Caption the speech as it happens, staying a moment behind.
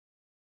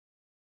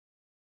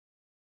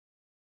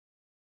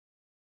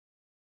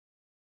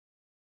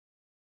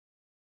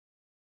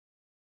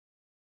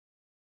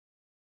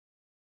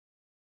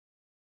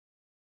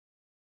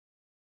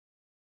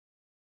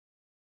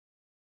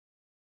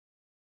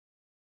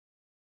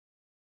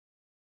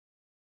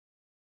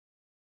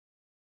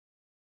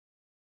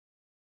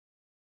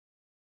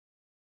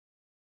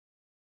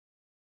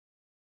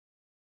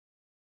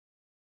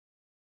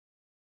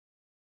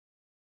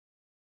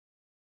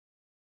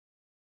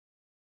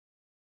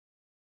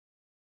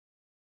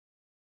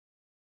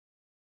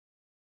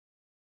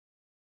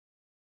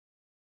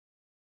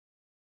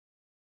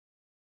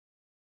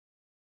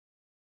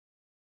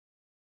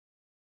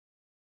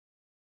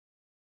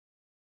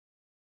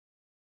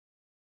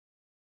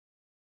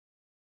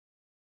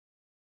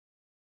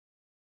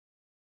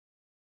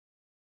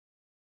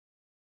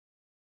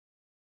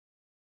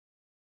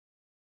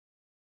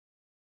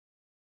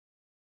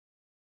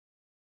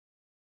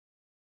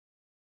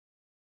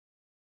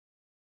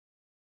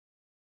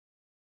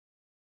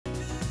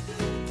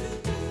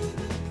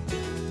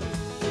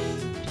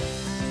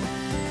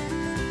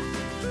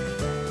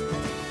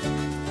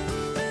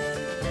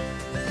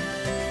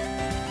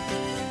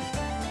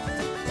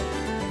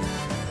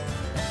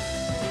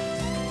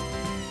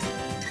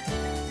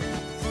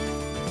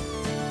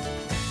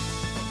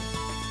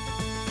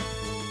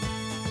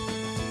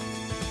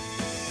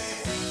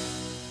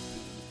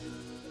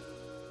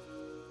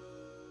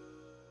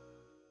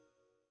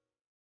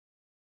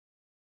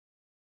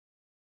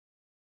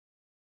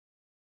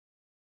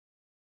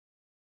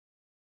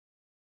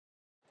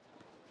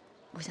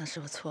我想是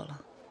我错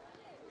了，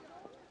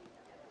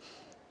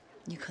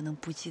你可能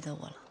不记得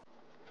我了。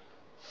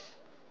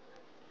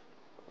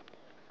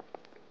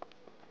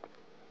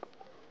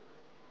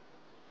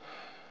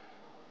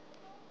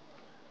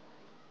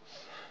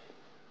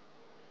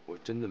我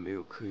真的没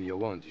有刻意要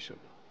忘记什么，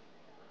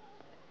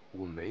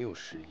我没有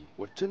失忆，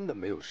我真的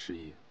没有失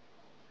忆，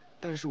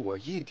但是我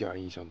一点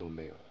印象都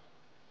没有。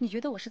你觉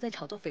得我是在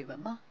炒作绯闻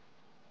吗？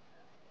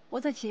我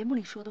在节目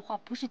里说的话，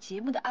不是节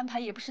目的安排，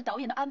也不是导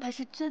演的安排，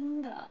是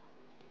真的。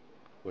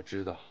我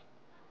知道，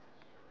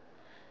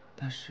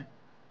但是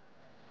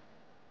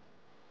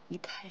你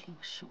太令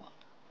我失望了。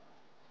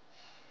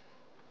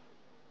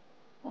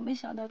我没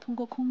想到通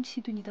过空气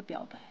对你的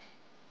表白，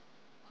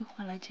会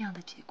换来这样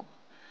的结果。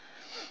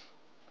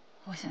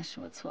我想是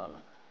我错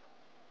了，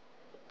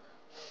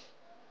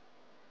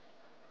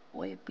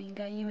我也不应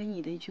该因为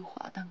你的一句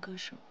话当歌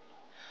手。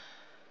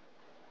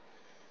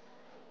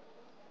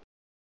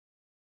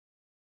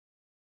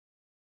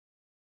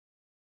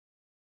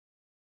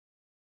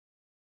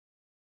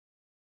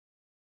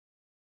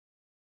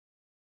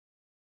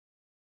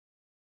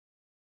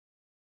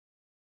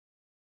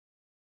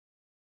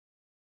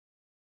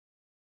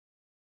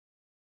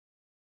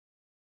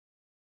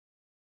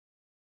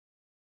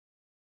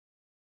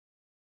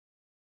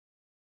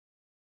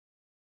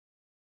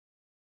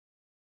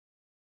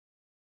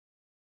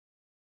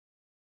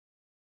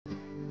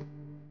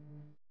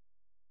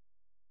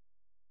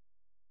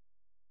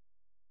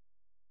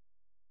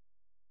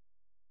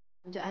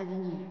我就爱着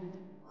你。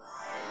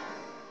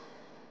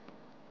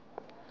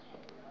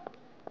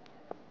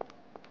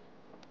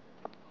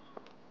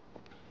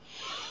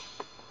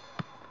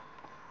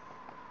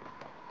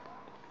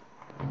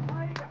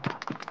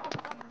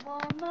我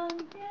们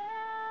变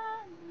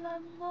了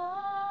模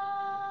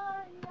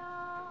样，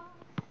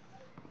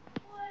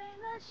为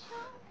了生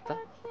活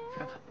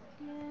天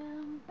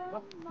天奔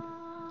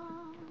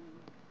忙。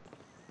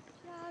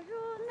假如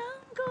能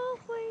够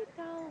回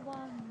到往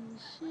日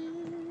时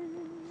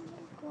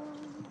光，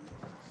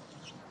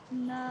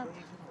哪怕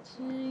只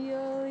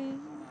有一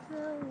个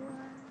晚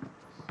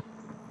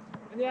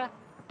上。姐，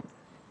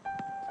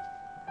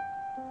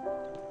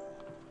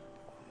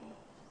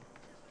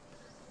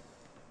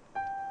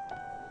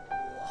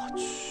我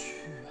去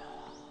啊！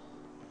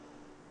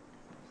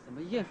怎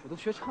么鼹鼠都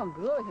学唱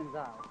歌了？现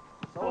在，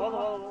走吧。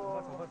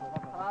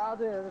啦啦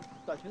队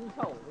短裙子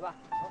跳舞对吧？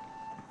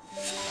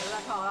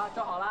来，看好了，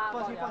照好了。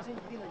放心，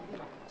一定的。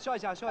笑一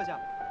下。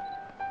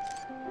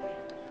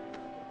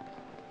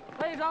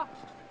来一张，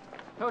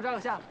陪我照个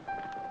相。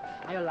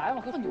哎呀，来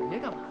嘛，和纽约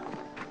干嘛？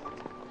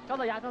照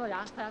到牙，看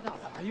牙最好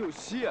了。还有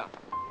戏啊！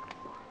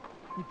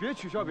你别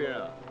取笑别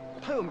人，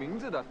他有名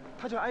字的，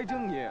他叫艾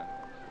珍妮。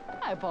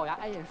爱龅牙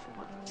爱鼹鼠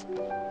嘛。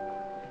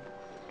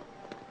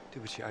对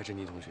不起，艾珍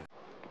妮同学。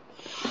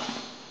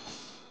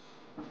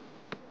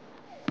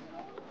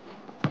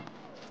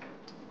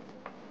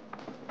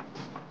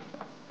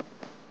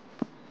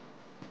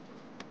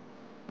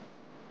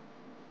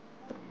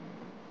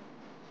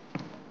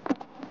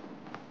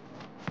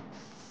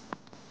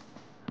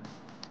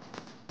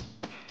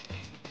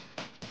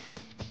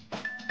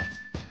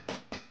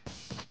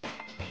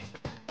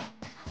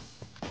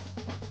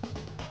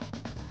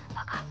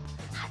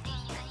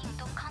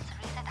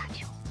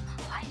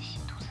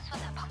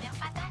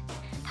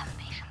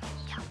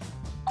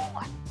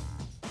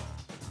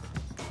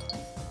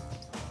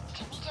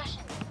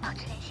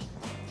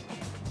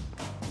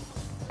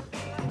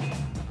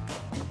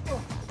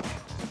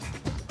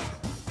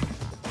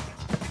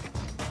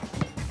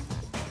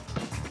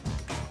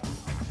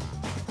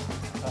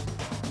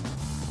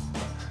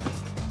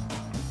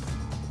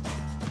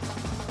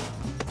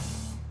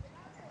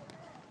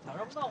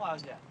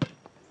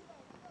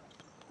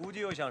估计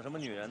又想什么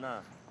女人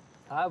呢？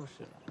才不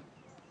是呢，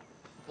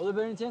我都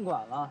被人监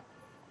管了，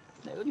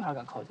哪个女孩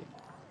敢靠近我？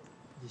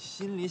你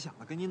心里想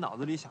的跟你脑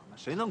子里想的，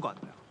谁能管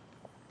得了？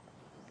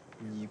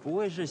你不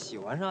会是喜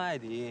欢上艾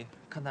迪，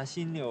看他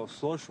心里有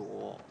所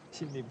属，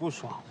心里不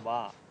爽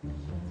吧？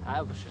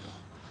才不是呢，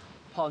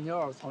泡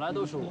妞从来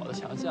都是我的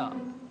强项。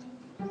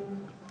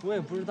我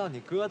也不知道你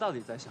哥到底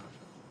在想什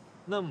么。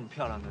那么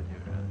漂亮的女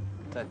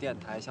人，在电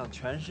台向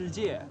全世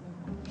界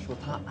说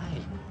她爱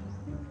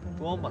你，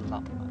多么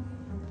浪漫！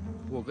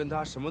我跟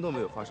他什么都没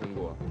有发生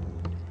过，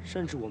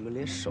甚至我们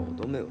连手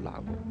都没有拉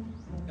过。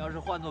要是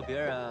换做别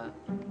人，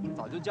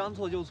早就将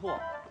错就错，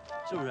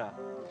是不是？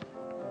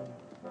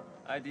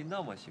艾迪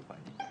那么喜欢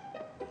你，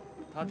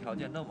他条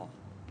件那么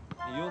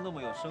好，你又那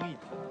么有生意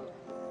头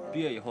脑，毕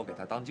业以后给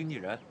他当经纪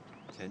人，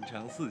前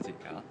程似锦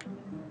啊！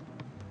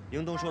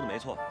英东说的没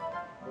错，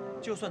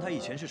就算她以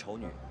前是丑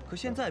女，可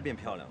现在变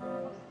漂亮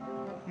了。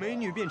美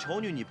女变丑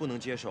女你不能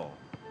接受，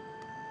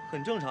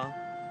很正常，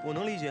我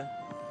能理解。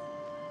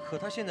可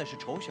她现在是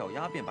丑小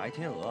鸭变白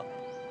天鹅，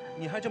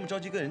你还这么着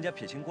急跟人家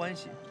撇清关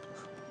系？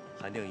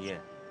韩定一，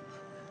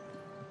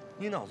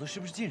你脑子是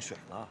不是进水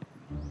了？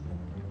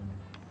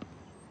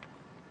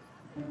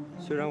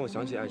虽然我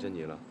想起艾珍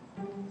妮了，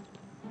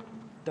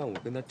但我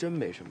跟她真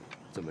没什么，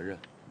怎么认？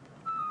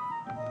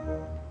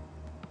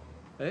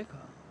哎哥，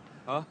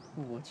啊？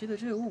我记得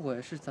这个误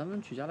会是咱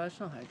们举家来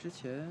上海之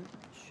前，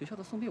学校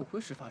的送别舞会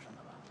时发生的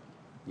吧？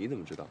你怎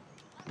么知道？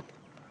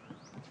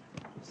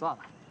算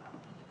了，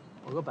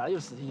我哥本来就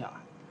是死心眼儿。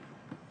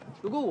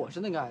如果我是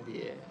那个艾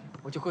迪，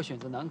我就会选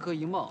择南柯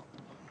一梦，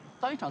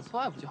当一场错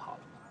爱不就好了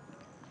吗？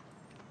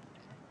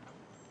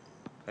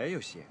哎，有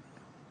希，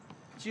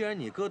既然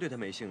你哥对他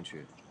没兴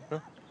趣，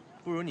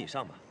不如你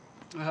上吧。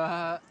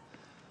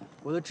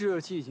我的炙热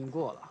期已经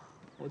过了。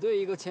我对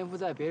一个潜伏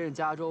在别人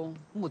家中、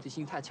目的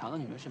性太强的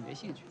女人是没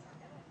兴趣的。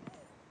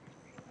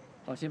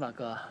放心吧，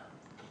哥，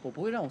我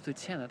不会让我最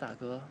亲爱的大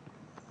哥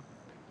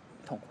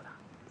痛苦的。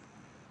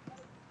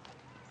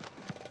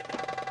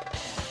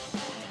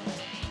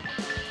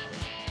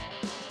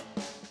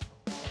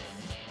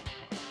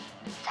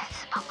再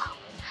次报告，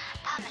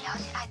他们聊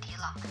起艾迪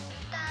了，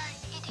但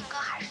WeiTing哥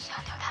还是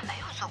强调他没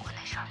有做过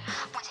那事儿。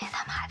目前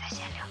他们还在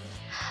闲聊，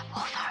我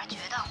反而觉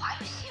得华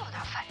有希有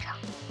点反常，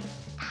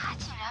他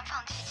竟然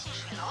放弃近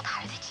水楼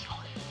台的机会，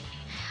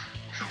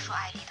还说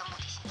艾迪的目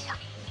的性强。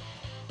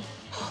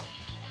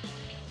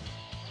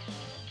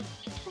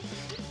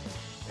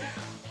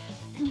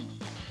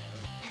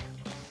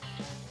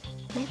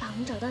没法，我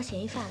们找到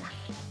嫌疑犯了。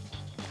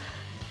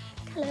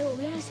看来我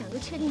们要想个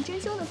确定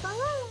真凶的方案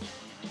了。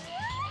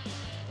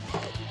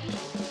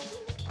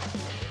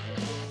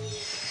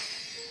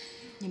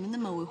你们那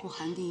么维护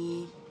韩定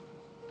一，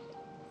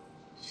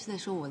是在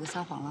说我在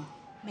撒谎了？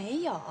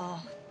没有，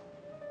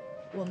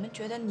我们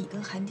觉得你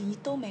跟韩定一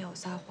都没有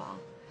撒谎，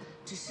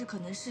只是可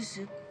能事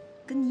实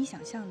跟你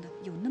想象的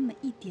有那么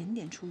一点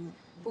点出入。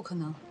不可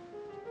能。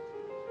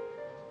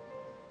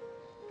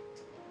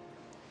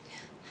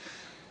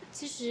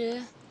其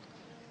实，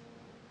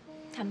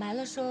坦白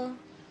了说，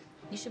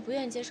你是不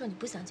愿意接受你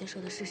不想接受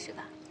的事实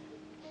吧？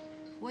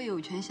我有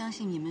权相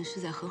信你们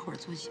是在合伙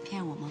做戏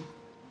骗我吗？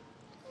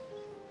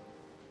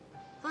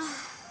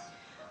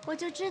我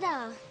就知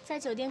道，在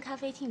酒店咖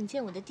啡厅你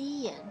见我的第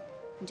一眼，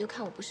你就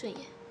看我不顺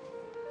眼。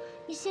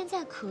你现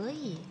在可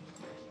以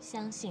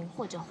相信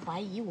或者怀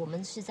疑我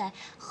们是在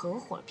合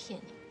伙骗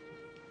你，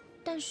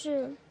但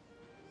是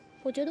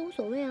我觉得无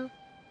所谓啊。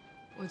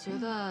我觉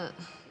得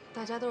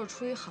大家都是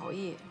出于好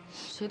意，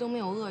谁都没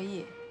有恶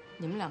意，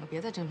你们两个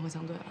别再针锋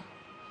相对了。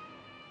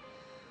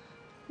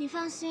你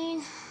放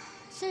心，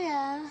虽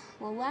然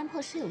我吴安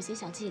破是有些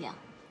小伎俩，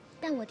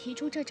但我提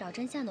出这找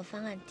真相的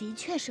方案的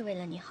确是为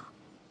了你好。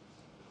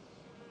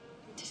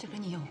这事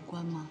跟你有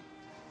关吗？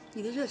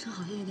你的热忱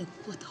好像有点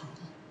过头。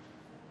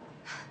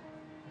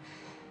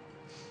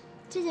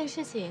这件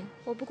事情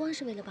我不光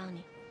是为了帮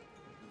你，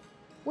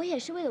我也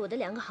是为了我的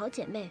两个好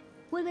姐妹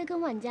微微跟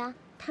万佳，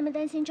她们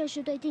担心这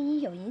事对定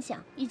一有影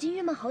响，已经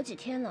郁闷好几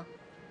天了。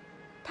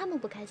她们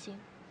不开心，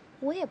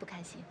我也不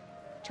开心，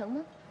成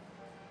吗？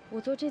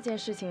我做这件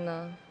事情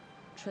呢，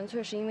纯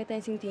粹是因为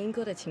担心定一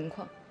哥的情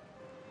况，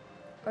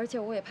而且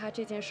我也怕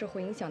这件事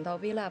会影响到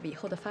VLOVE 以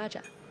后的发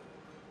展。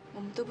我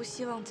们都不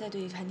希望再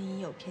对韩定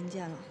一有偏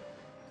见了，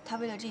他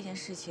为了这件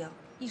事情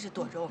一直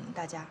躲着我们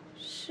大家。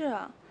是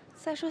啊，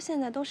再说现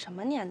在都什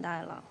么年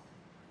代了，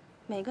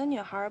每个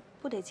女孩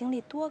不得经历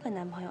多个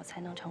男朋友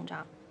才能成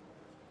长？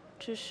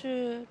只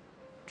是，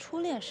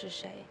初恋是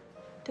谁，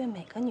对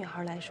每个女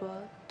孩来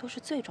说都是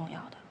最重要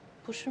的，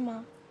不是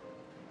吗？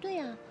对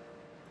呀，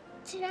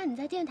既然你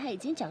在电台已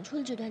经讲出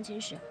了这段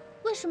情史，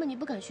为什么你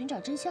不敢寻找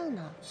真相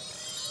呢？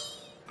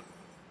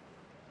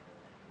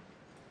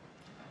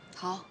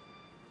好，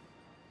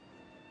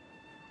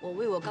我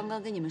为我刚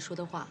刚跟你们说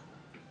的话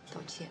道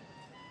歉，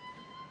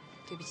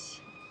对不起。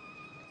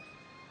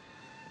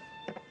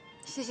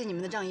谢谢你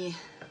们的仗义，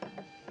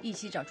一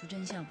起找出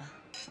真相吧。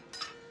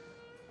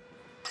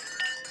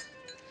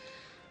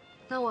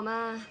那我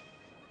们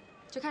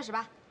就开始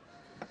吧。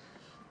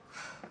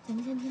咱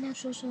们先听他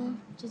说说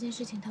这件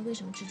事情，他为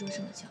什么执着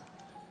这么久。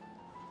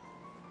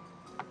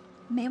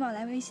美宝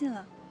来微信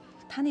了，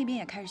他那边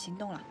也开始行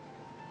动了。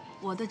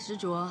我的执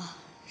着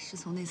是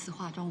从那次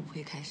化妆舞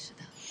会开始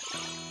的。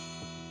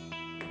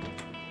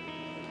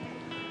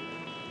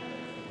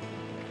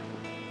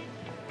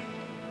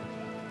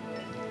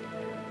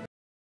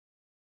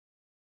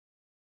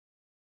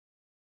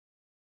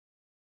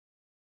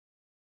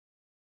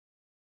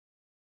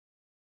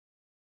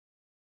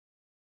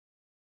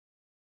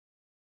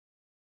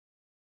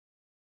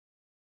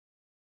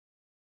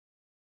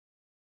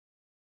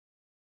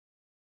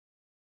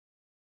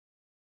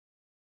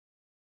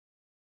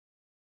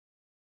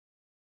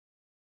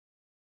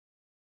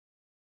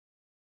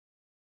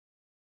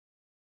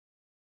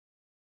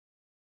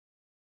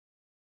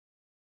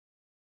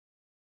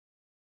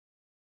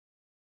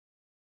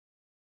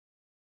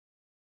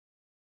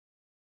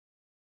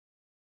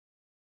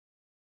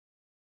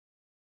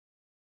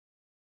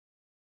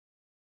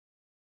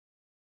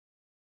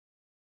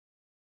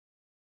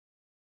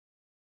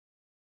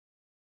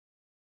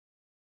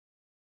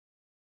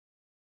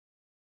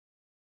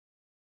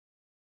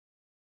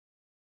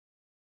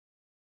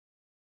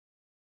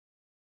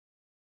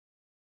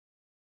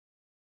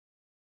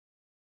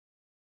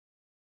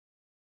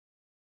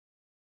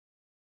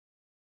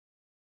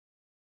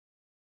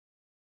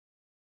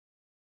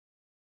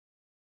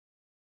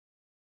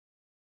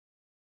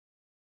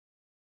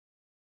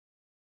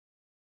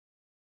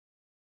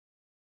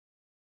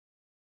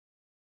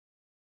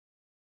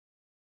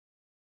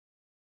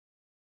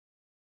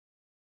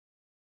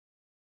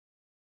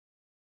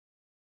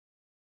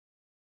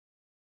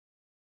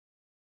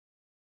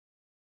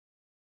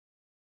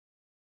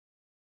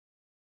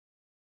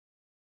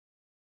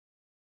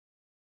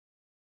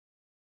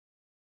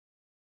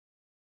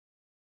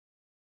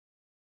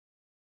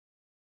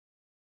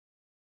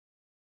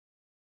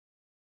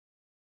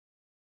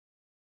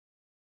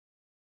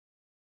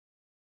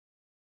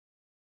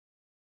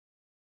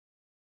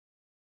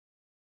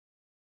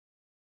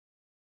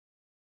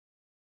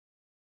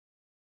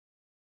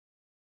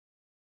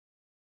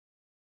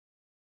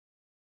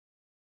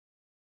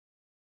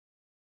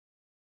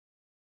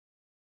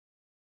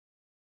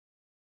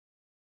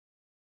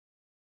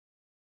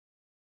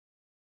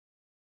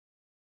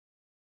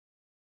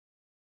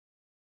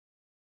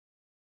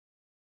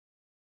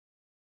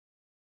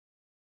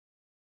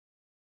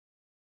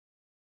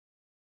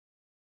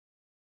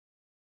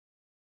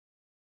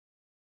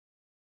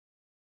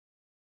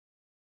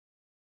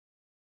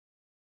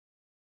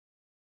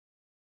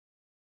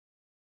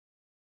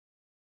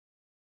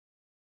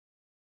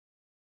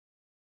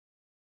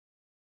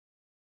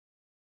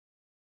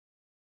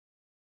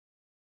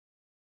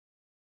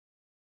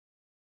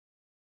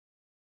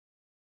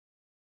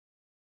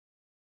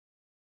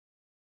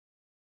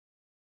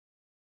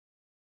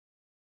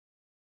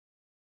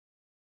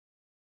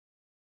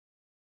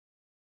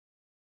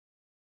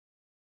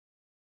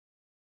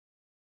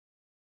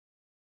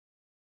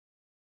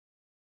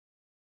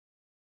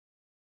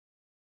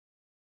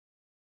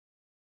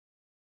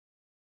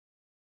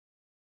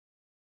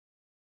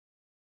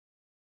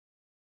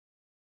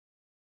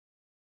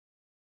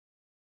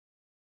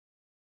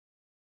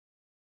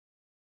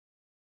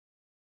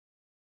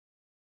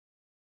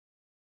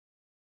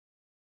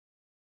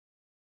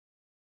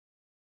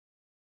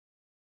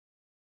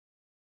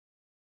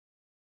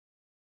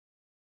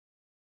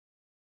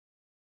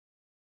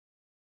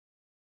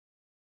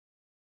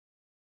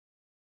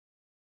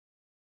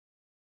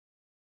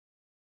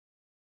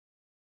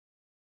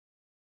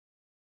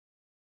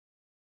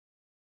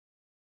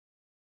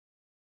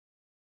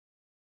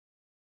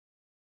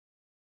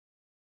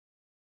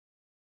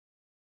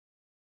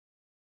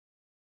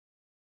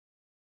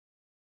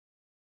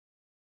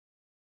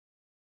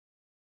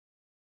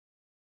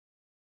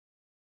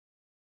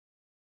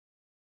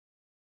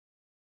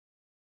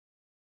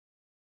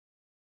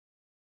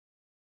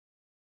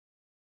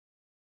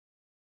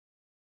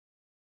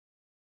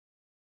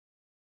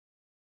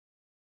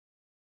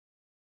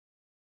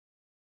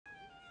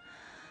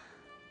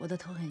我的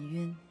头很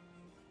晕，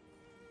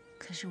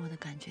可是我的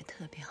感觉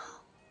特别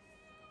好。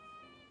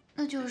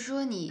那就是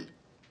说你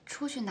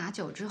出去拿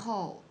酒之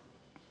后，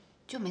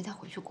就没再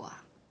回去过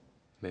啊？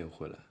没有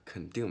回来，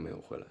肯定没有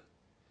回来。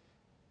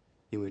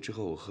因为之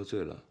后我喝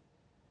醉了，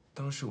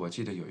当时我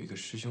记得有一个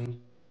师兄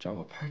找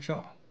我拍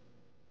照。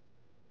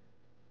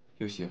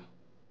尤喜，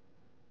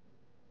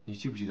你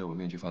记不记得我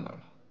面具放哪儿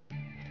了？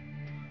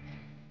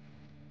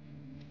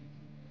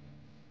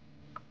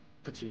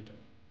不记得。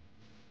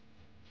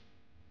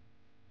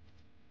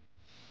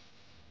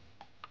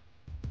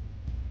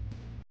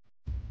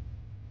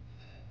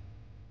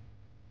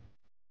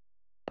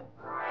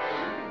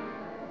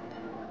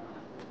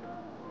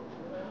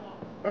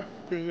哎，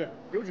丁一，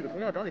有几个同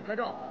学要找你拍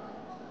照。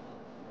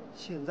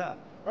现在？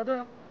啊，对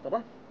啊，走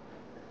吧。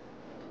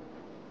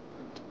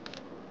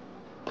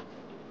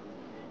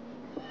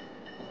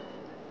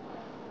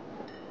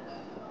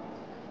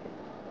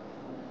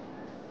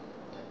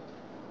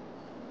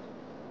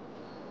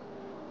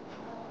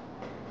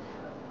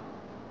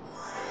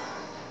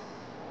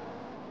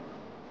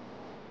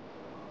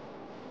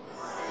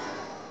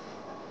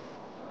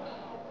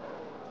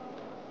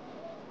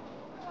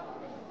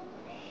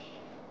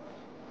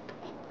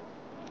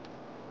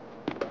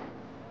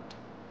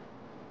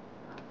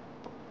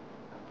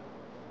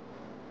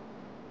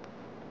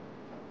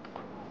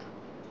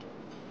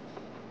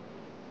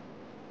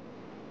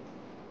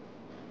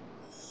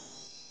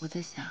我在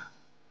想，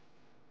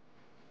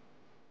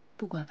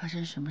不管发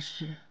生什么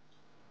事，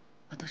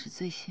我都是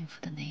最幸福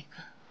的那一个。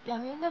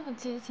两人那么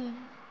接近，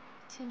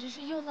简直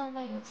是又浪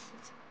漫又刺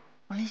激。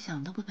我连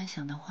想都不敢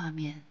想的画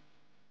面，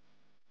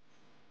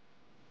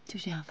就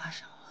这样发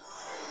生了。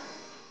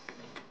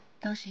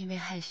当时因为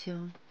害羞，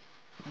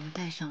我们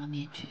戴上了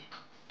面具，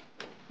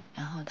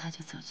然后他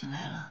就走进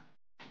来了。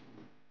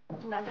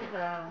拿这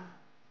个。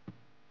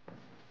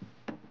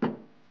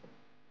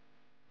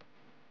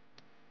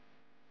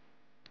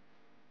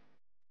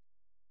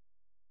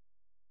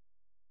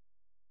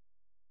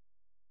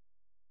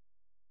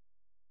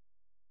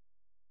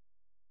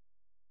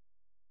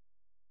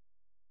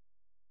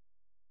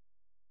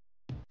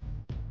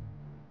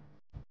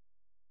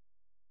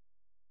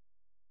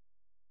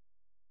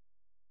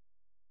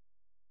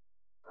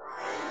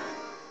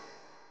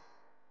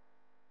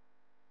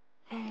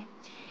哎，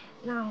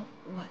那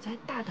我再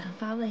大胆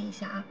发问一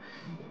下啊，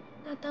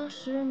那当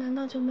时难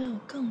道就没有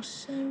更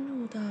深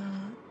入的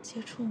接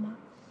触吗？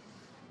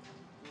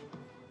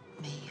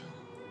没有，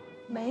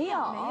没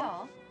有，没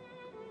有，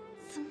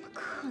怎么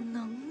可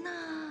能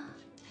呢？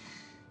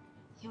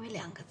因为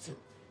2个字，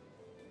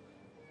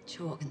只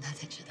有我跟他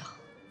才知道。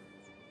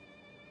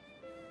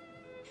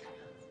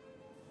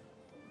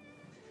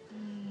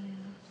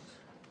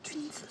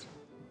君子。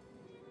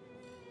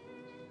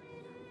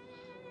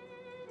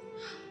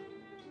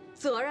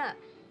责任，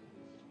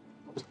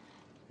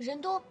人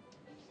多，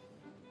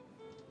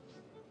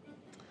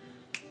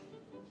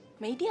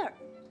没地儿。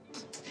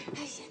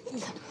哎呀，你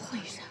怎么回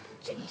事？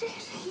这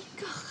是一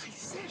个很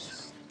现实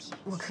的问题。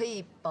我可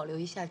以保留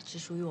一下只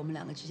属于我们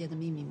2个之间的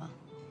秘密吗？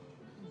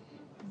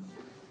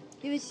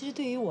因为其实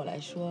对于我来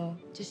说，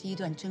这是一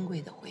段珍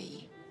贵的回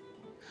忆。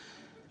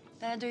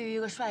但是对于一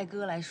个帅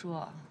哥来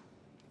说，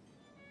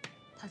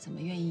他怎么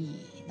愿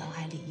意脑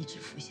海里一直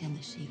浮现的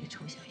是一个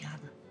丑小鸭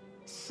呢？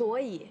所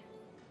以，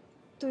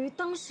对于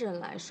当事人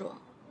来说，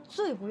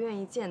最不愿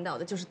意见到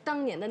的就是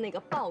当年的那个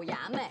龅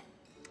牙妹。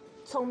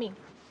聪明，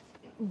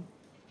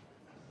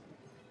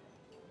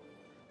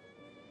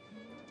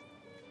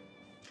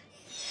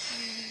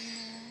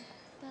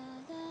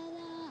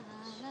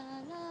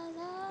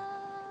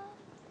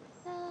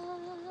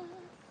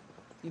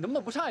你能不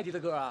能不唱艾迪的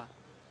歌啊？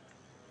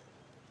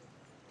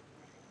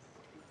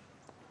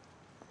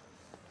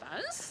烦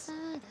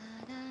死！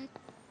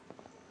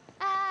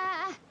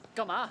哎，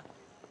干嘛？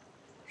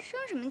生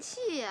什么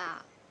气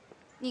呀？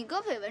你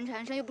哥绯闻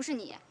缠身，又不是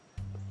你。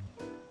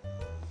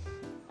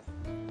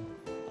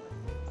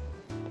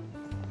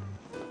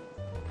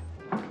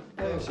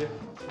哎，有喜。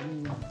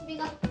斌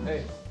哥。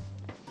哎，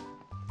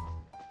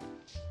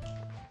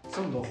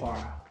这么多花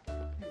啊？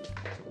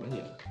怎么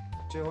你？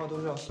这花都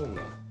是要送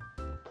的。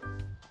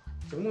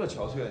怎么那么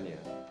憔悴啊你？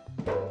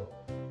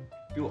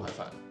比我还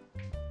烦。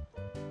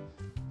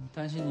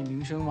担心你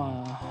名声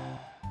嘛。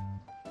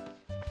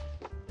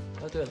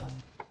哦，对了，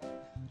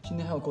今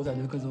天还有狗仔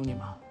队跟踪你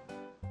吗？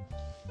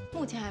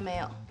目前还没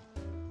有。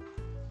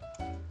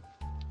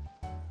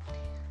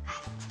哎，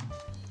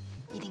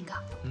一定哥。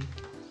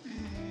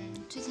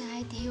最近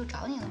艾迪又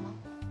找你了吗？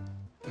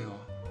没有啊。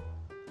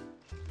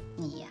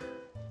你呀，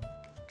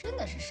真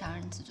的是伤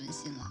人自尊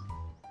心了。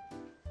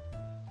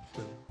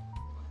对。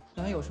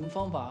那还有什么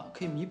方法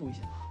可以弥补一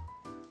下吗？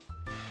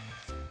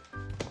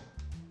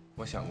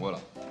我想过了，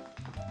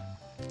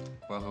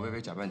我要和薇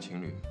薇假扮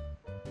情侣，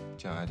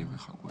这样艾迪会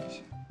好过一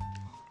些。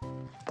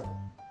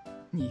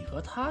你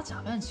和他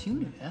假扮情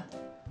侣？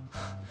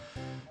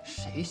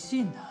谁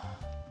信呢？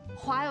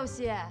华有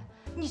希，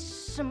你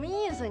什么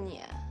意思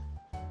你？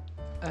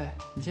哎，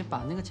你先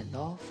把那个剪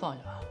刀放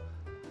下。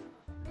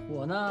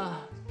我呢，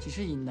只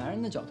是以男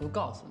人的角度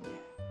告诉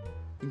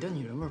你，你的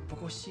女人味不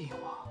够吸引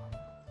我。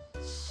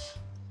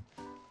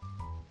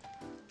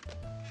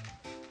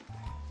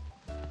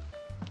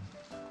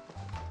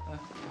哎，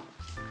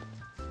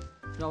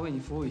让我为你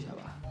服务一下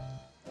吧。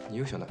你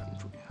又想打什么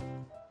主意啊？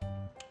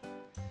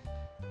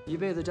一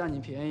辈子占你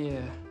便宜，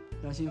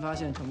让新发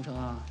现成不成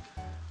啊？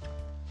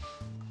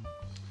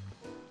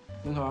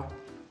门口。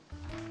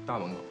大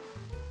门口。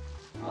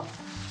好。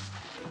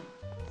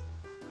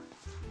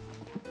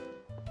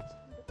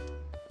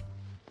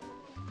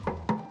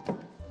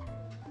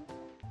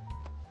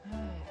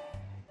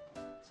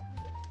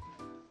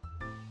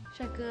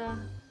帅哥，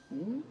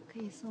可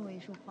以送我一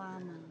束花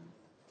吗？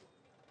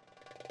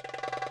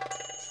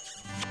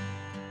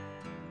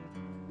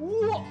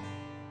哇！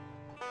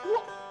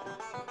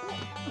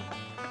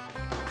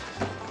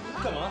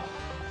干嘛？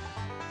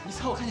你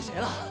猜我看见谁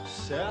了？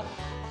谁啊？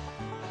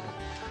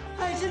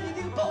还是你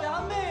那个龅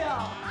牙妹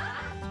啊！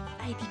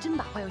艾迪真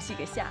把花游戏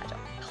给吓着，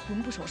他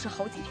魂不守舍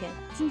好几天，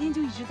今天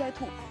就一直在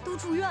吐，都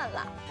住院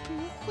了。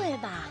不会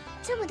吧，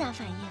这么大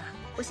反应啊！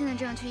我现在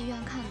正要去医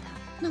院看他，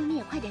那我们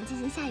也快点进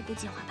行下一步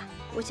计划吧。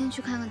我先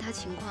去看看他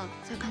情况，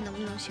再看能不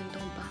能行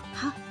动吧。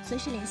好，随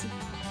时联系。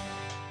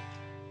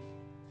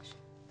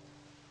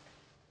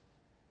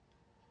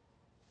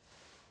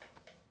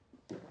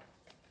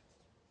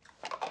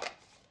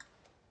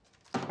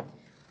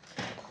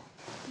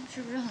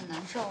是不是很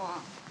难受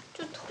啊？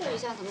就吐一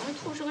下，怎么会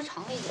吐出个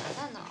肠胃炎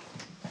来呢？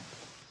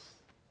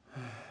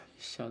哎，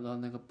一想到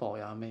那个龅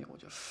牙妹我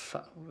就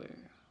反胃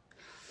啊！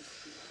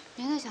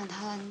别再想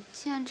他了，你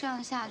既然这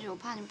样下去，我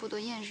怕你不得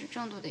厌食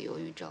症，都得忧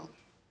郁症。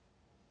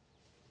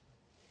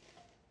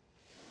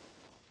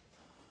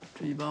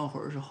这一般会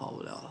儿是好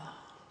不了了，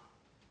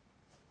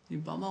你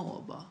帮帮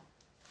我吧。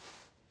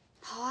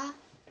好啊，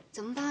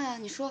怎么帮呀？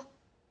你说。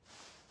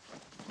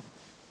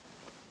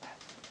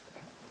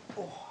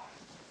哇，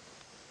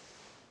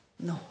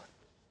那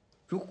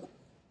如果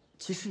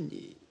其实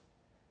你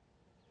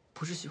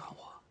不是喜欢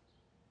我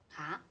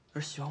啊，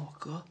而喜欢我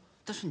哥，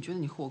但是你觉得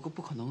你和我哥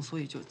不可能，所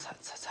以就才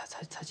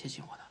接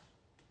近我的。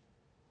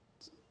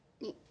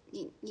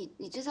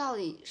你这到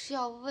底是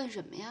要问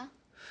什么呀？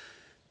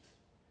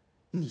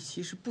你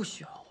其实不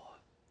喜欢我，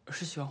而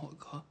是喜欢我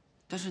哥，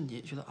但是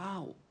你觉得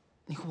啊，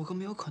你和我哥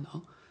没有可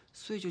能，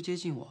所以就接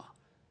近我。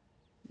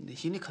你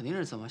心里肯定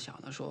是怎么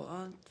想的？说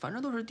啊，反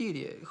正都是弟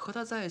弟，和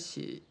他在一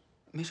起，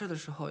没事的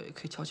时候也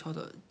可以悄悄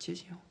的接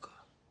近我哥。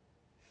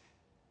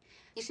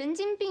你神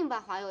经病吧，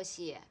华有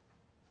希！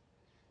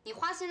你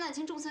花心滥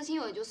情、重色轻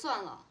友也就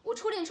算了，我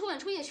初恋、初吻、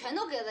初夜全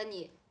都给了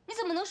你，你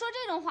怎么能说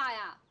这种话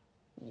呀？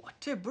我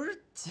这不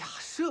是假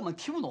设吗？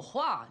听不懂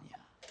话啊你？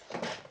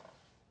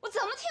我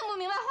怎么听不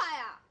明白话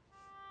呀？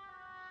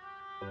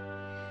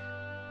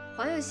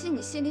华有希，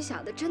你心里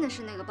想的真的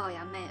是那个龅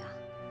牙妹啊？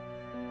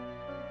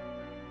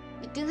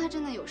你跟她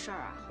真的有事儿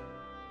啊？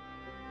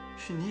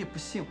是你也不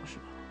信我是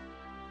吧？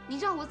你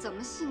让我怎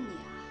么信你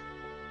啊？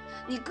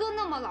你哥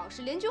那么老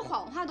实，连句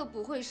谎话都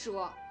不会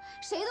说，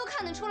谁都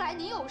看得出来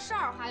你有事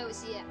儿，华有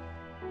希。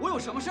我有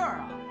什么事儿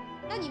啊？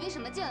那你为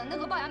什么见了那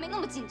个龅牙妹那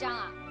么紧张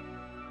啊？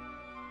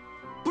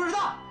不知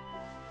道。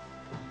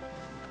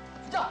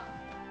睡觉。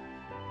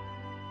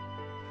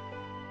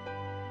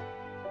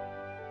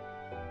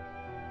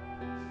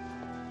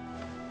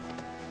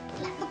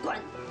懒得管。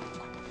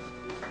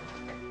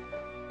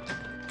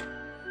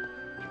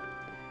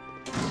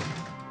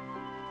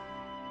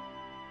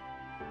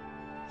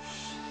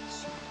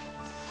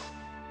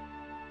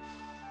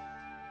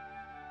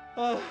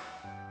啊，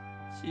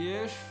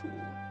结束。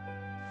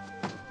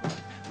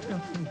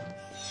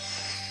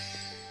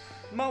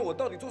妈，我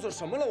到底做错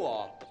什么了？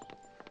我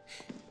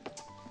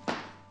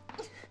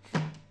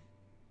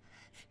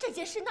这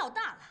件事闹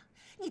大了，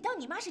你当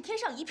你妈是天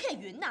上一片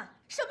云呐？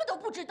什么都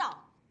不知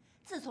道。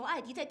自从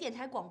艾迪在电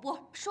台广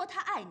播说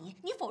他爱你，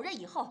你否认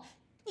以后，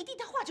你弟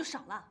他话就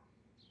少了。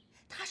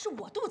他是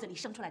我肚子里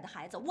生出来的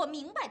孩子，我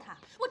明白他，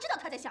我知道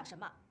他在想什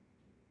么。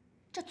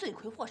这罪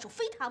魁祸首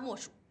非他莫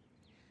属。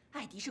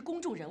艾迪是公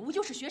众人物，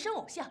又是学生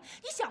偶像，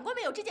你想过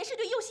没有这件事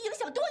对佑希影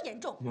响多严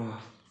重？妈，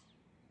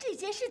这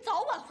件事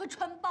早晚会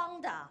穿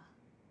帮的。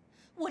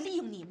我利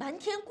用你瞒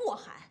天过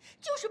海，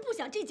就是不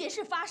想这件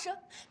事发生。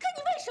可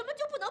你为什么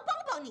就不能帮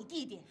帮你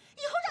弟弟？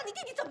以后让你弟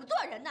弟怎么做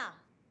人呢？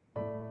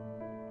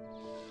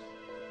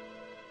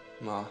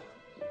妈，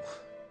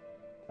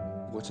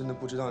我真的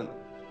不知道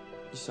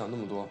你想那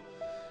么多，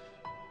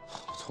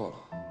我错了。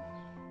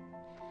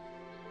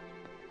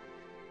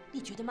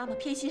你觉得妈妈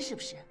偏心是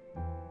不是？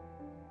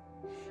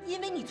因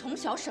为你从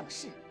小省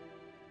事，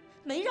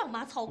没让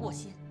妈操过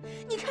心。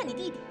你看你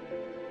弟弟，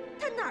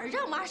他哪儿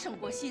让妈省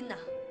过心呢？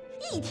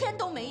一天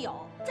都没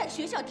有，在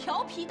学校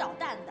调皮捣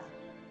蛋的。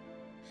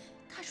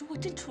他如果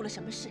真出了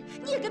什么事，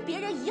你也跟别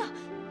人一样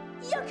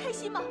开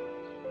心吗？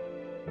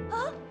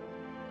啊？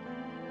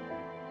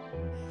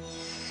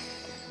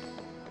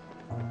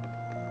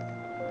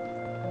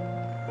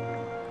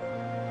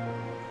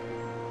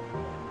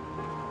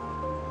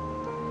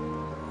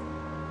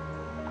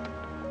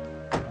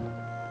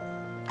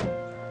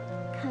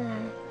看来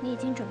你已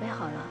经准备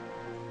好了。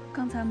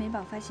刚才美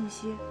宝发信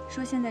息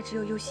说现在只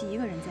有佑希一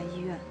个人在医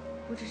院，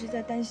我只是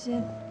在担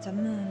心咱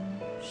们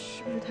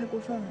是不是太过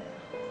分了呀？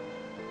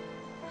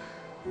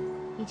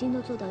已经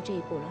都做到这一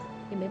步了，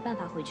也没办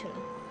法回去了。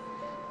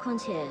况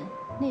且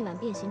那晚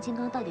变形金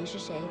刚到底是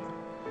谁，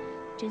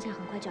真相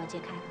很快就要揭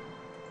开了。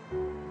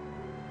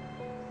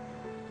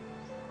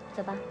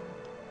走吧，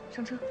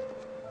上车。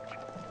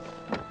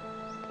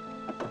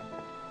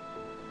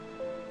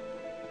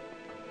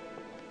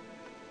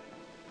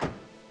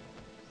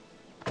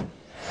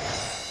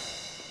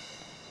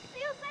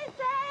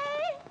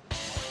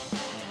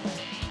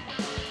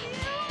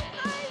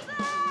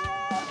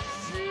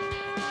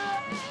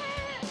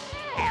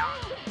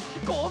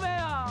搞咩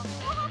啊？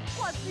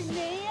我是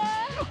你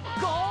呀！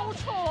搞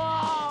错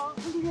啊！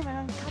我那天晚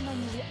上看到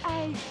你，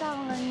爱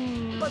上了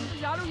你。把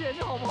你牙溜眼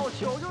睛好不好？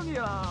求求你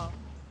了！啊？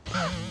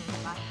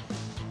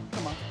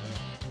干嘛？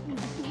你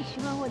不是喜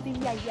欢我的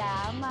牙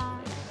牙吗？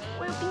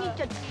我要给你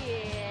找条。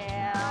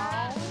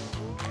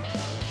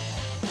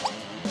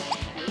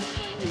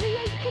你的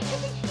牙可真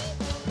的是，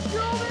救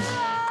命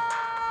啊！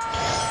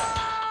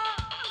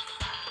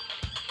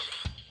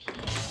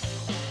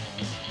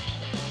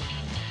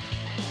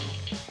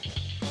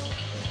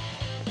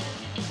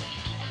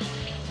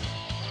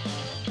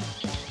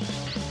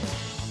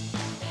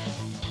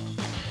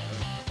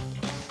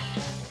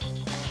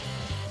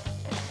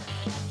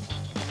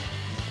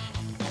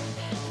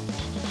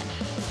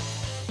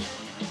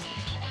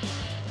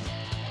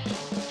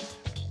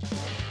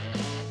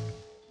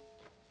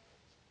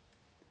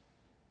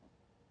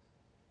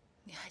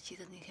你还记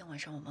得那天晚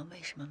上我们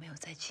为什么没有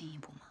再进一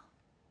步吗？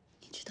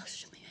你知道是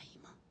什么原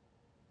因吗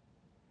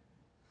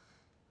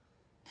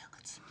？2个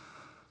字。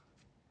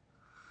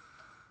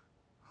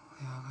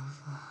2个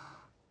字。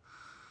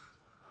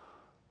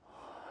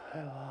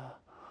海娃。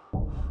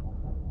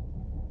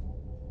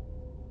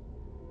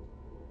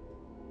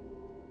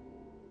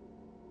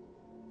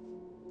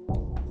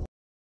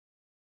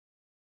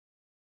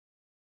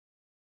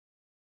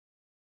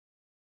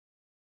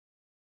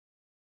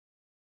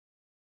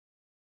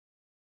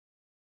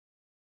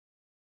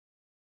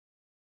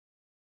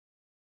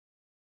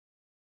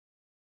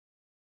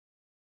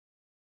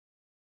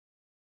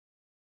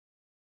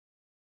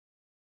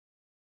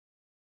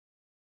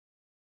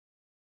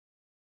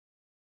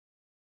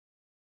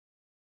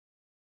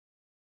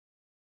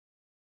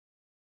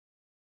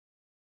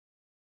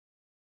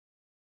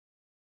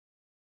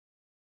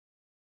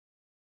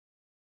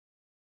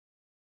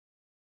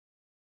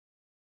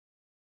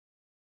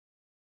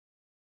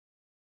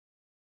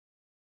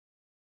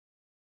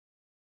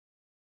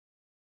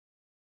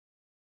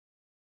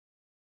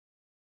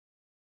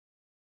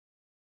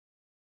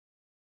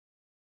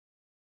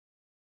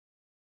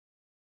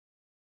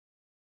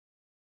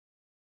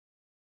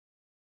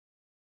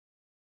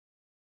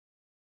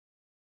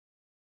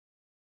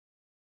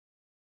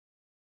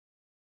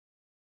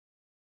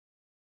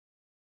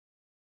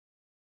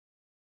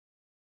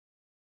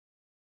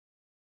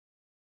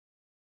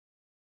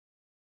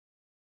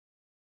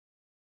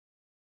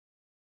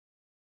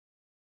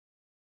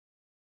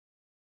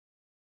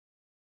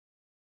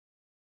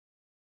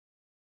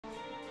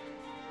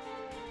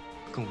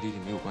跟我弟弟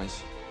没有关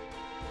系，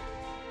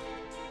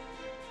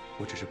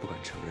我只是不敢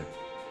承认。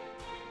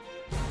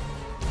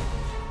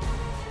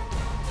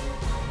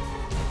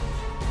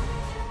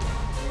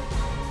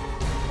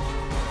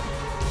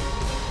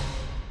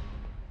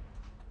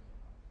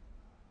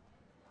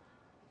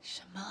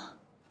什么？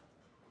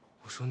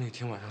我说那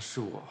天晚上是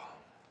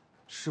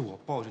我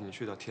抱着你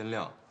睡到天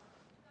亮，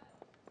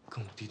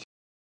跟我弟弟。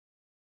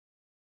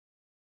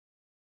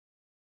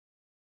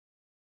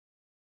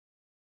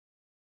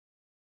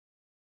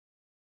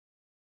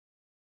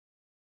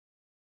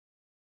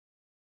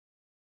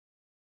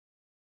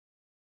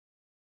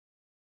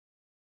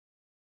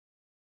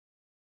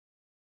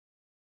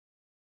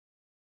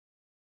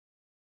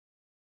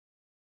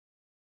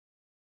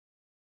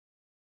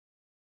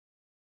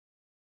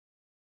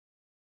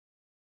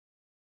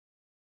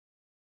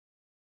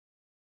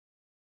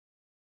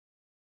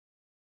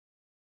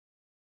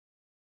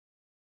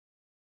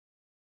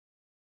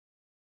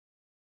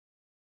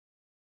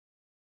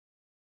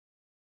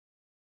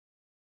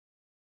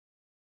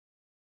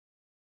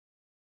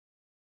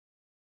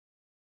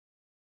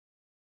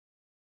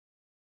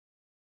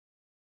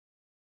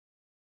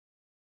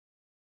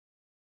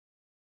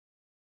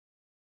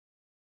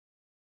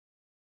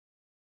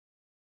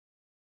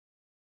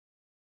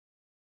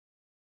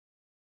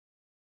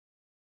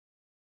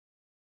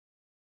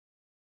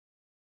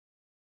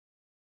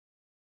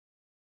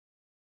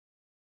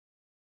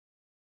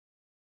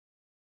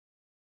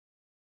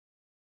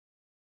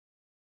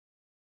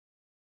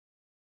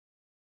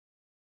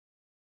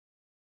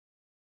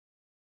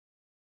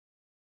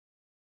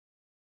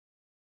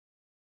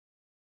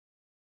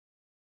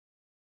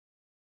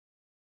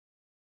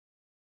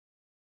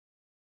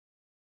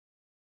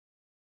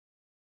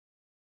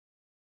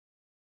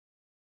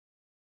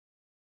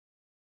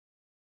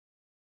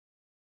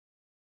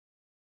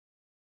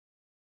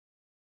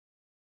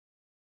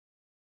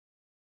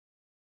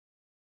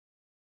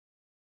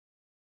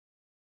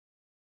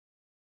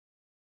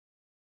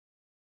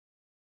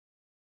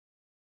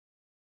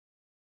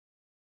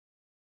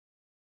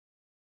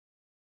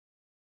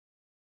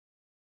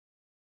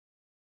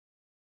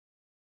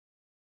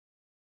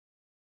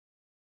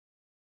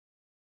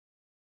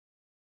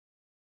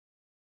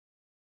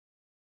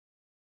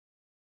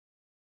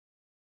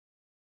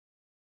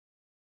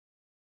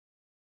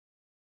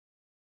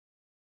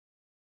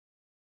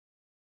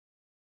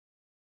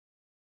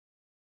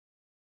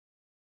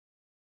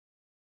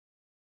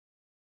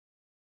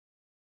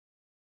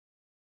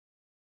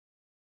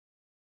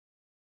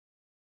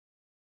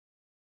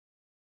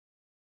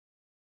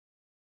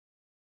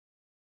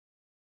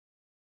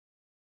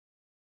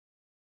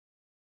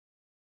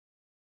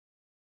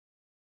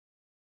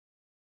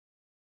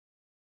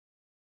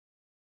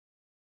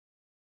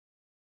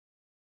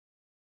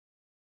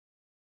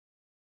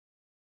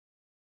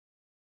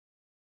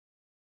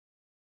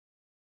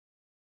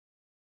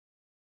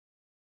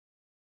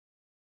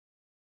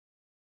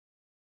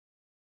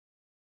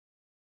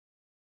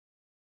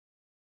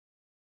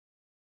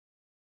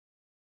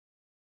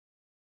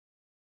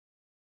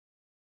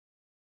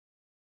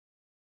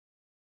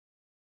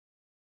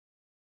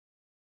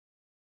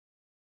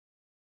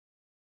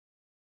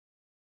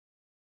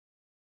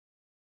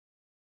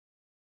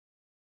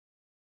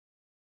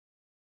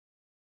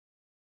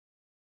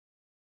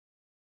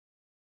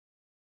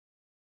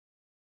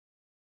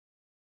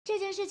这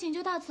件事情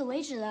就到此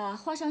为止了，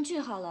画上句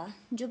号了，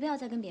你就不要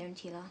再跟别人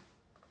提了。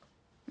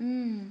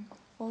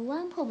我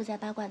湾破不再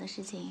八卦的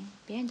事情，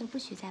别人都不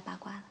许再八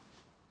卦了，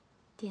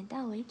点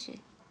到为止。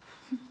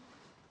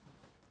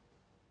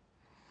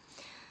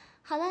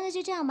好了，那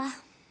就这样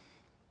吧。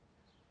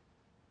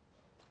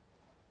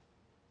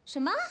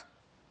什么？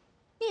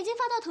你已经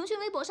发到腾讯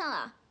微博上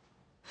了？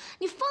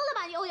你疯了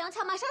吧你欧阳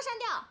俏，马上删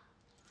掉！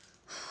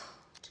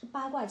这个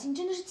八卦精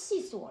真的是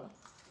气死我了。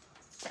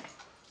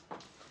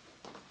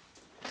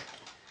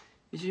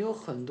已经有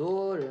很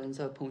多人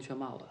在朋友圈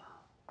骂我了。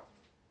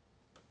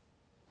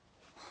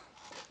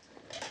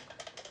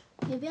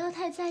也不要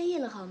太在意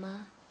了好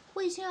吗？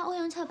我已经让欧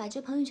阳俏把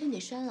这朋友圈给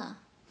删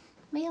了，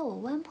没有我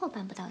湾破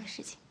办不到的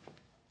事情。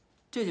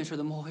这件事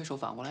的幕后黑手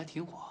反过来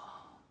挺我，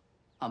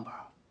安柏，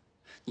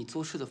你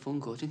做事的风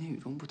格真挺与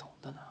众不同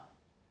的呢。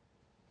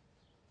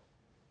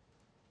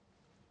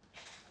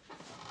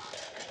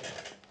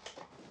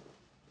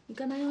你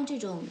干嘛用这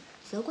种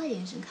责怪的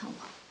眼神看我？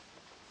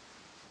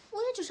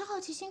我也只是好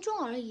奇心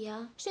重而已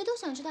啊！谁都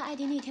想知道艾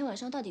迪那天晚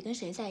上到底跟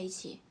谁在一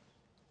起。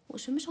我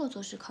什么时候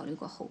做事考虑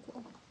过后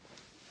果？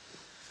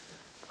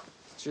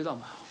知道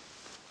吗？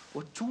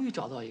我终于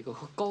找到一个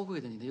和高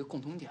贵的你的一个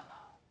共同点了。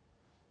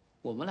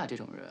我们俩这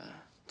种人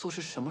做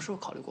事什么时候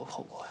考虑过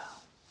后果呀？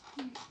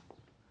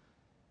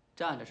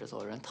站着是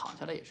做人，躺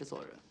下来也是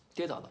做人，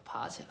跌倒了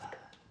爬起来，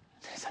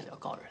那才叫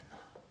高人呢。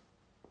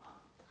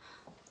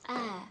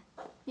哎，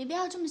你不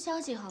要这么消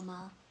极好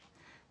吗？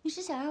你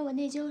是想让我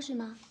内疚是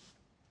吗？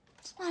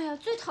哎呀，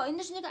最讨厌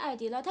的是那个艾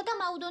迪了，他干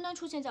嘛无端端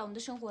出现在我们的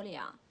生活里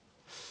啊？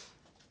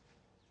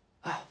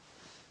哎，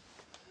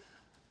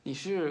你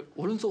是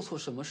无论做错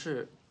什么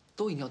事，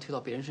都一定要推到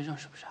别人身上，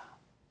是不是啊？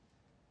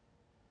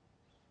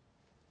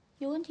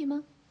有问题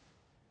吗？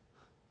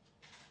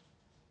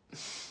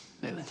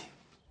没问题。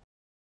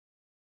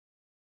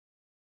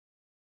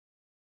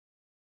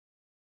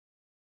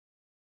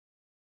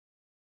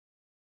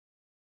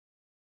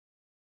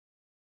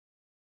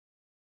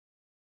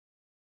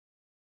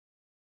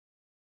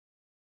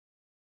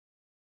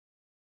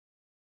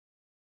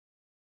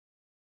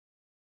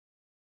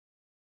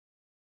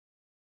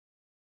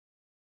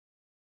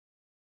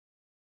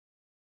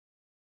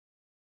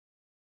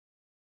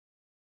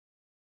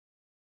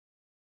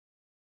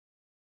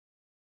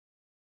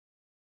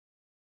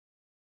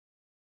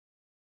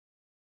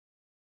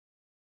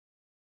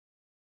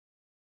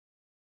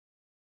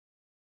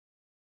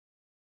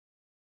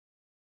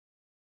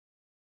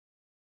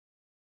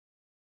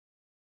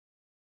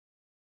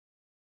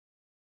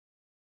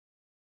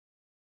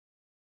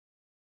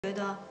觉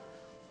得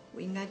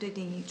我应该对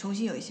定一重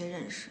新有一些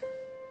认识。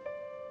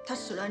他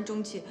始乱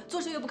终弃，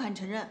做事又不肯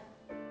承认，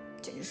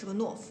简直是个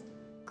懦夫。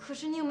可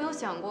是你有没有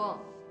想过，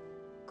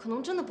可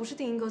能真的不是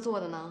定一哥做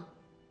的呢？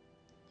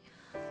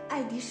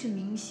艾迪是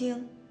明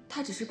星，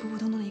他只是普普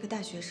通通的一个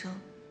大学生。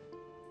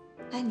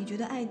哎，你觉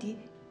得艾迪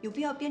有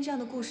必要编这样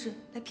的故事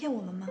来骗我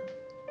们吗？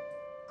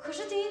可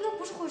是定一哥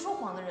不是会说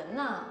谎的人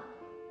呐。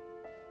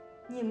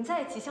你们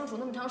在一起相处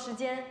那么长时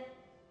间，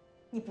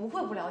你不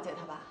会不了解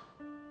他吧？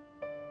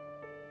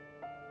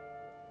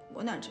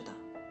我哪知道，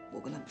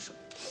我跟他不熟。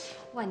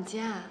万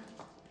佳，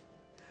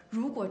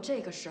如果这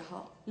个时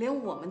候连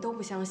我们都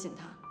不相信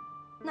他，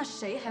那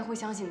谁还会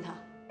相信他？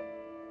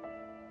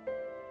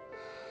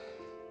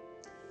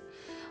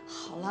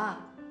好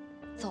了，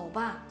走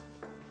吧。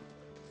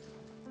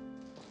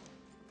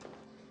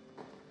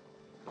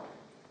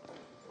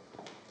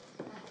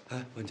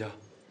哎，万佳，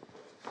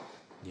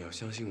你要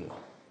相信我。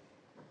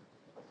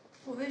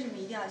我为什么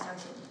一定要相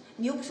信你？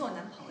你又不是我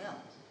男朋友。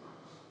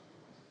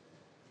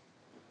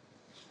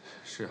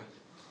是啊，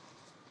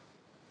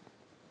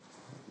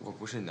我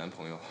不是你男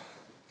朋友，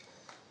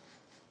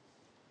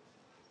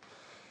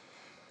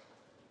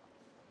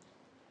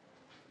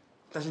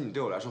但是你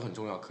对我来说很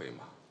重要，可以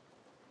吗？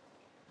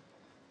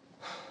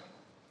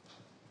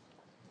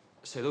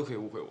谁都可以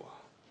误会我，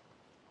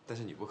但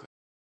是你不可以。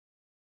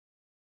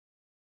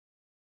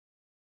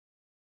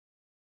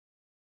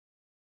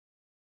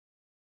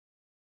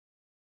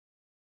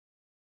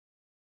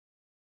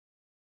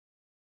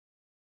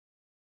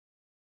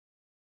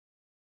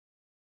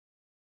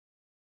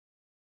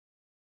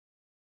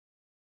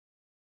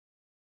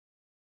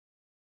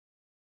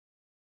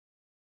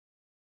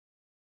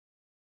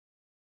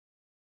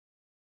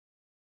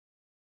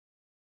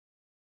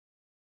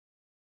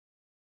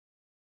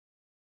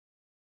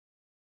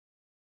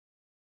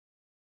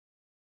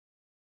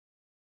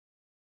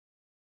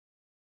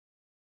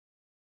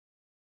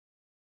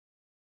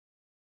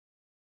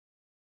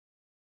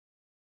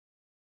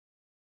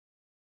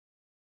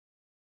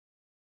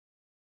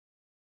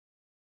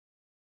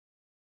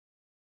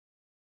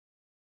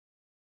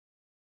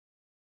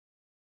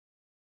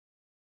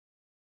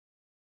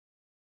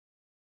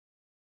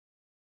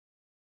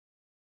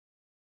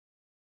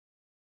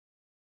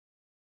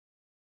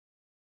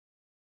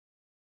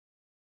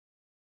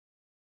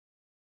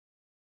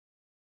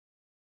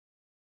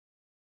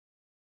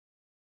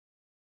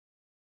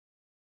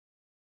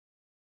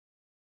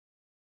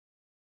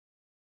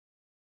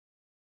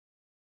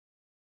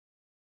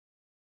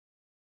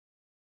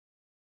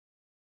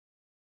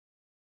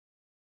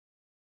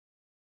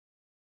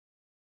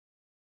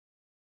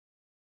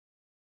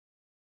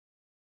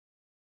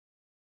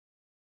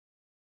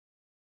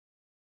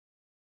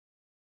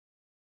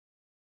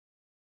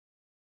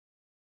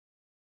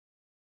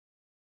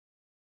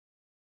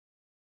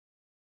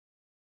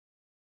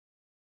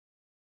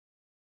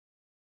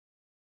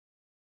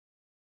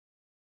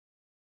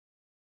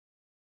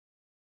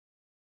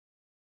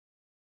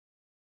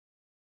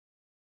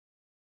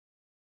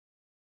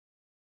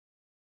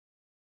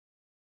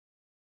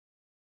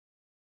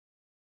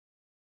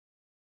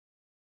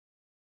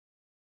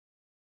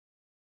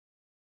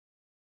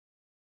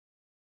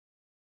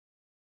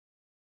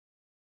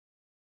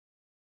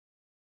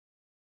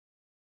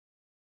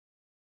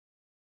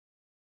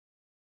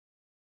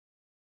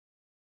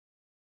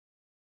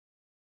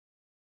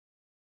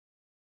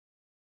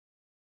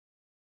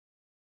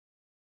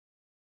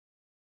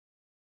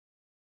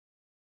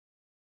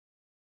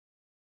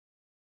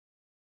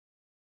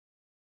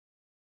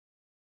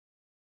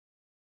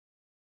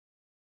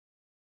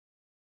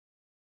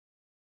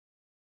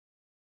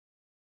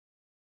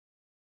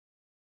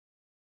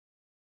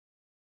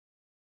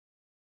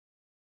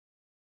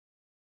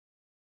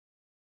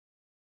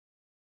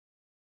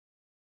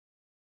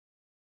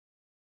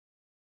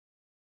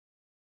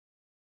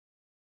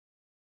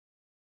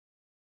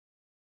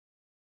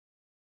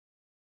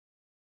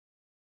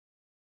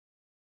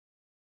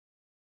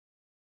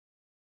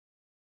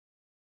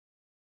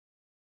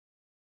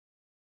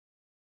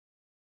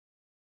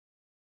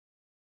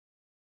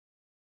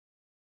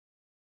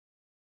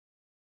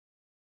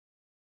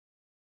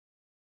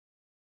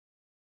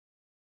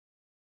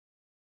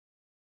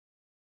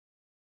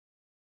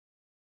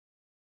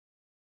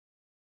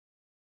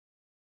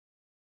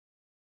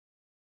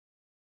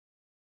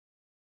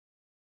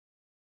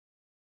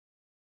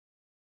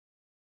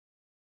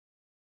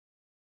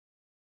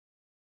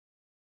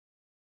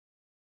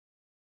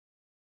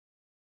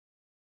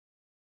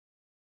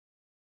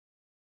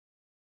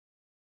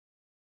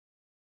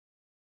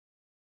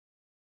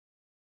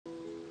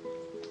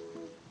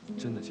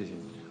真的谢谢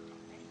你。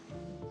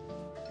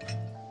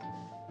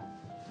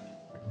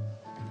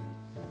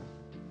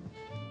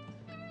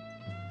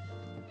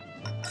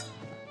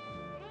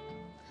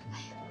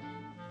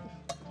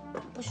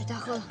不许再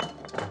喝了，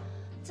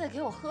再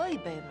给我喝一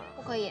杯嘛。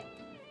不可以。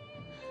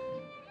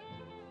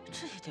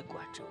这也得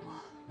管着我。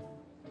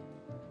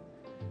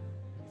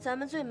咱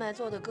们最卖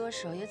座的歌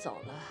手也走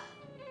了，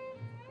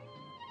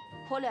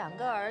我2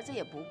个儿子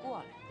也不过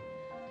来，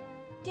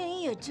电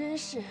影也真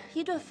是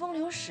一段风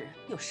流史，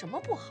有什么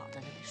不好的？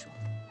你们说？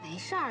没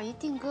事儿，一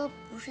定哥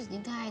不是已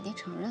经跟艾迪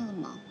承认了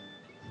吗？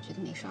我觉得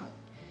没事儿了。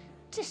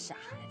这傻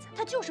孩子，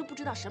他就是不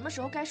知道什么时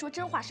候该说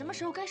真话，什么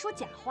时候该说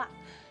假话。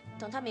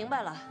等他明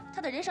白了，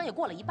他的人生也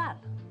过了一半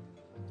了。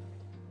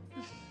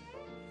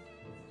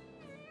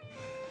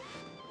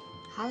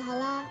好了好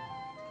啦，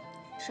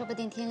说不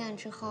定天亮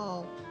之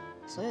后，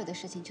所有的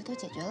事情就都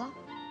解决了，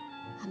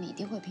他们一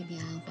定会平平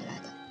安安回来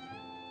的，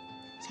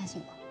相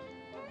信我。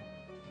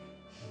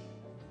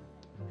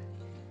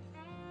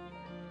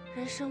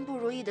人生不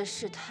如意的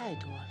事太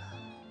多了，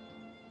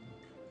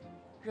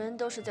人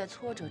都是在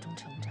挫折中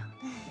成长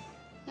的。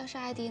要是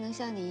艾迪能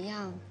像你一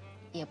样，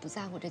也不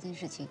在乎这件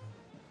事情，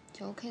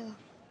就 OK 了。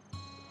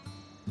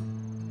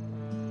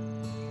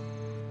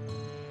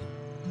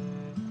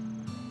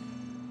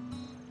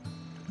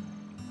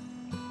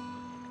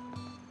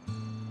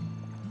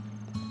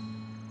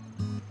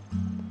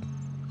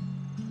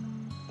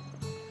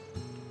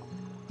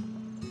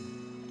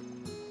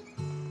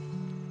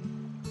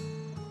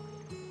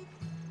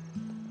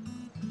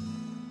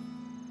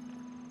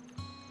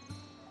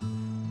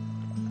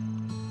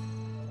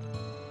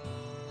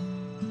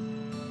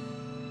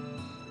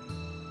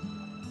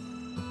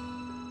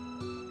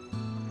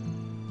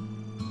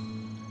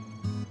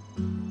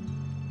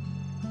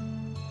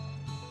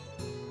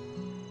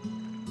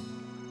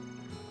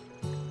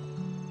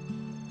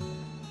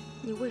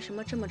你为什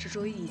么这么执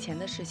着于以前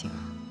的事情啊？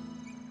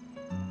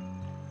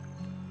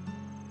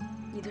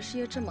你的事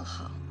业这么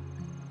好，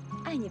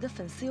爱你的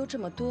粉丝又这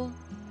么多，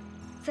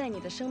在你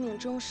的生命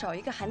中少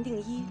一个韩定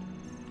一，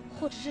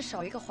或者是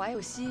少一个华佑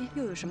熙，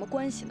又有什么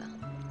关系呢？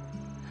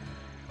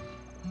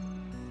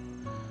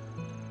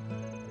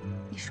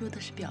你说的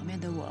是表面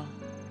的我，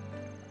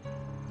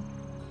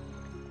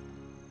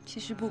其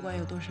实不管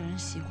有多少人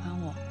喜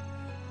欢我，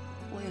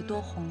我有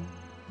多红，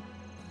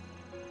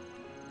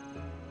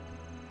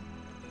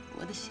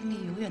我的心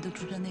里永远都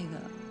住着那个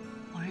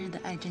往日的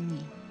爱着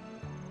你。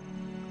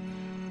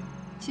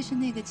其实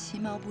那个其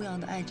貌不扬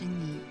的爱着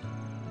你，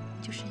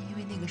就是因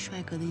为那个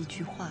帅哥的一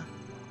句话，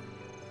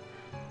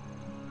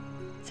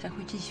才会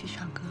继续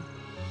唱歌，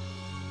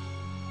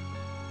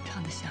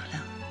唱得响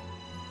亮。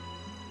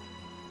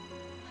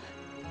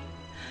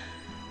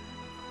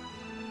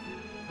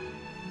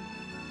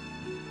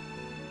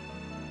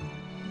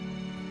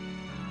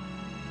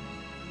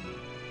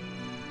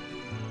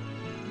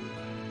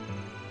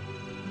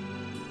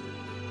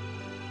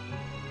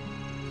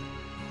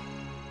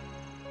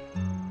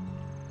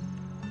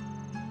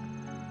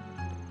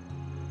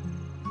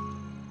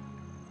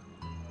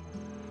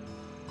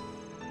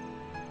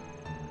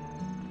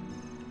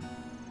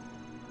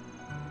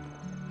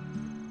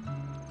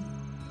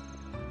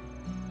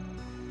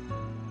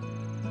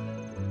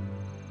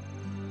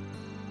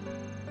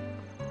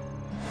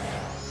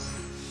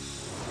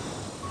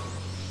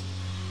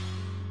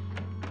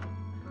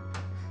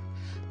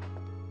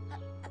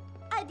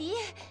艾迪，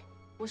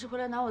我是回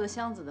来拿我的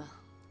箱子的。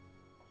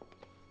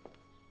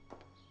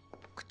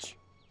我去。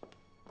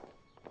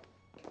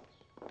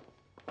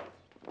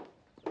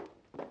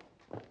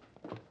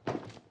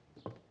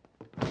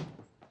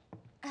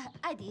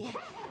艾迪，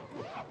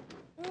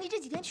你这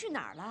几天去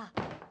哪儿了？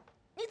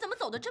你怎么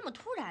走得这么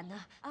突然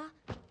呢？啊，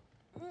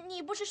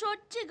你不是说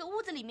这个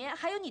屋子里面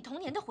还有你童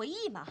年的回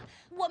忆吗？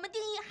我们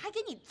丁一还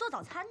给你做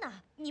早餐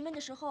呢。你闷的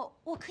时候，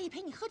我可以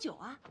陪你喝酒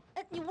啊。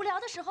你无聊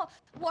的时候，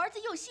我儿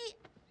子佑熙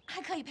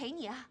还可以陪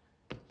你啊。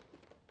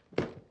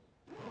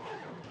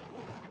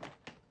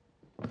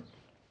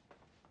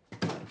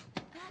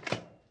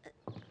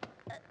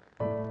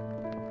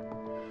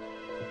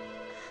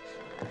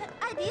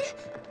艾迪，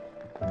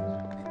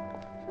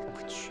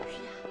我去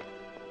呀！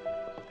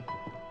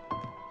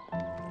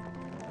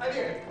艾迪，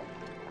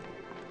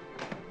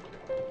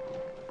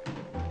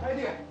艾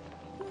迪，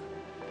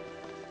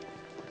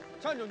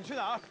站住！你去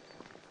哪儿？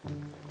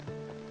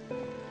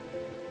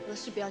我的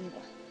事不要你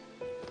管。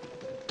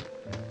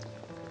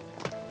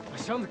把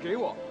箱子给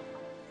我。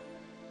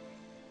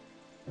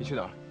你去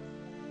哪儿？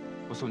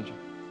我送你去。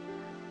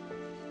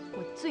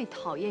我最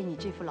讨厌你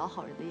这副老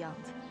好人的样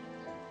子，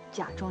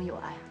假装有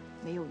爱，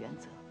没有原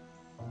则。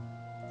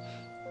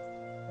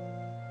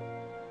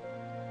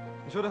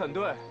你说的很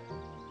对。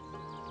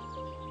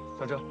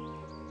上车。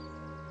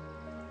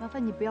麻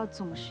烦你不要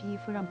总是一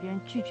副让别人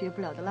拒绝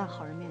不了的烂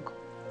好人面孔。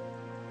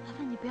麻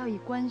烦你不要以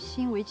关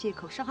心为借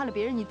口，伤害了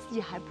别人你自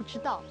己还不知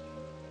道。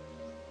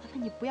麻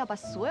烦你不要把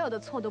所有的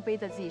错都背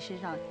在自己身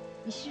上，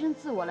以牺牲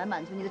自我来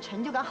满足你的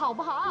成就感，好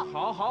不好？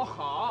好，好，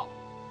好。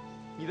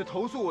你的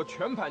投诉我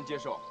全盘接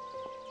受，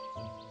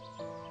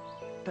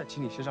但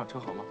请你先上车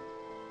好吗？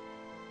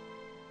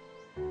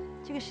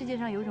这个世界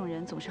上有种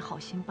人总是好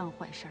心办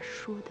坏事，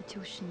说的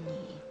就是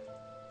你。